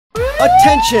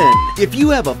Attention! If you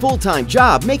have a full-time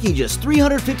job making just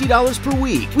 $350 per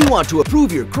week, we want to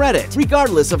approve your credit,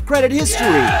 regardless of credit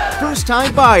history.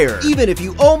 First-time buyer, even if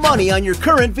you owe money on your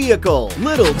current vehicle.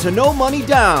 Little to no money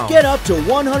down. Get up to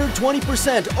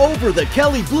 120% over the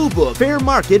Kelley Blue Book fair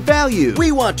market value.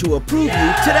 We want to approve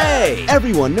you today.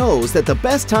 Everyone knows that the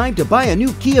best time to buy a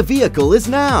new Kia vehicle is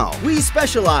now. We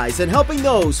specialize in helping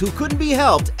those who couldn't be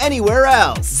helped anywhere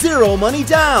else. Zero money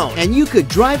down, and you could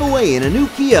drive away in a new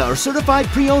Kia or certified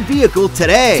pre-owned vehicle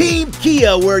today. Team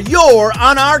Kia, where you're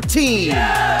on our team.